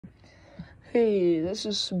Hey, this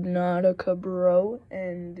is Subnautica Bro,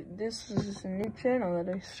 and this is a new channel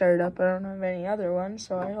that I started up. I don't have any other one,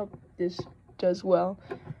 so I hope this does well.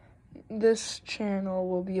 This channel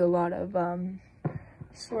will be a lot of,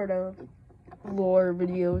 sort of lore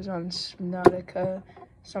videos on Subnautica.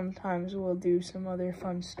 Sometimes we'll do some other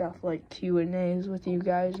fun stuff like Q&As with you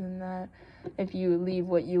guys and that, if you leave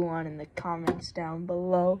what you want in the comments down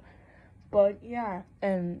below. But yeah,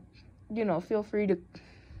 and, feel free to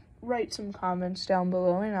write some comments down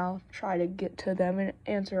below and I'll try to get to them and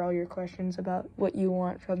answer all your questions about what you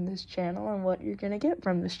want from this channel and what you're going to get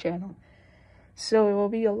from this channel. So it will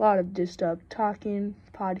be a lot of just talking,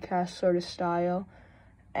 podcast sort of style.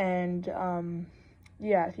 And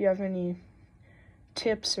yeah, if you have any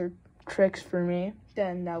tips or tricks for me,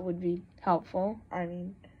 then that would be helpful. I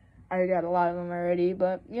mean, I got a lot of them already,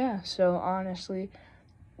 but yeah, so honestly,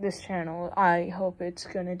 this channel, I hope it's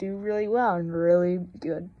going to do really well and really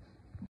good.